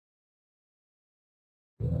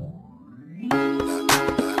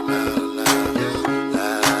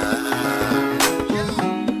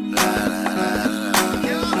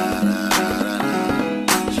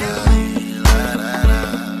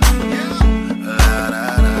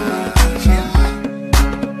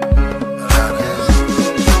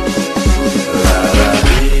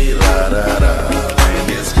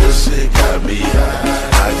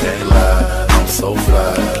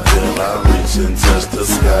And touch the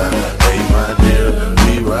sky. Hey my dear,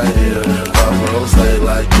 we right here. Pop rose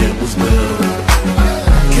like it was real.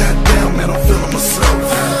 Goddamn man, I'm feeling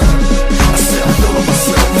myself. I said I'm feeling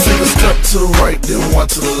myself. Take a step to the right, then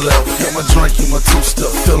one to the left. Got my drink in my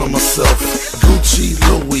two-step, feeling myself. Gucci,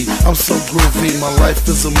 Louis, I'm so groovy. My life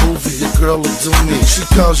is a movie, your girl will do me. She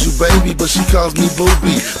calls you baby, but she calls me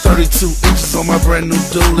booby. 32 inches on my brand new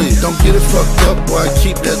dually. Don't get it fucked up, boy,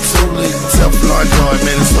 keep that toolie. Teflon joint,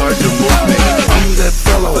 man, it's hard to move me. I'm that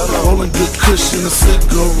fellow, rolling good cushion, a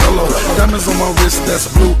cigarillo. Diamonds on my wrist, that's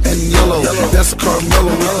blue and yellow. That's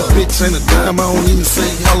Carmelo, bitch ain't a dime, I don't even say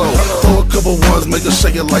hello. Throw a couple ones, make her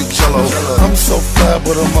shake it like jello. I'm so fly,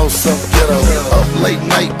 but I'm also ghetto. Up late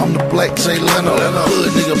night, I'm the black Jay Leno.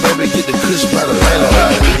 Hood nigga, baby, get the kush by the halo.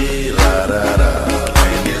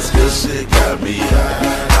 And this good shit got me high.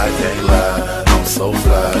 I can't lie, I'm so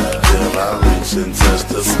fly. Till I reach and touch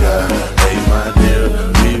the sky. Hey my dear,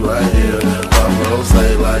 we right here. Pop rose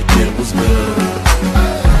like it was good.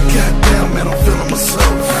 Goddamn man, I'm feeling myself.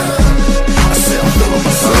 I said I'm feeling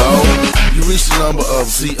myself. Hello? You reach the number of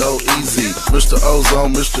Z-O-E-Z, Mr.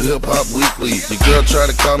 Ozone, Mr. Hip Hop Weekly. Your girl try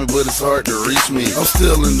to call me, but it's hard to reach me. I'm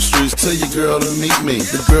still in the streets, tell your girl to meet me.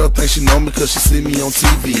 The girl thinks she know me cause she see me on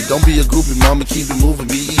TV. Don't be a groupie, mama, keep it moving,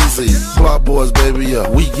 be easy. Block boys, baby, yeah,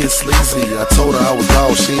 we get sleazy. I told her I was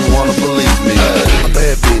dog, she didn't wanna believe me. A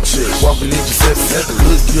bad bitch, walking in Giuseppe.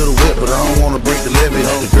 Good, get her wet, but I don't wanna break the levee.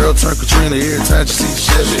 The girl turn Katrina every time she see the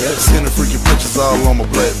Chevy. Sending freaking pictures all on my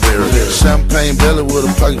BlackBerry. Champagne belly with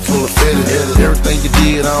a pocket full of fetty. Everything you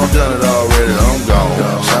did, I done it already. I'm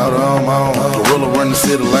gone. Shout out, I'm on. Gorilla run the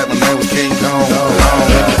city like my name was King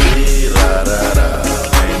Kong.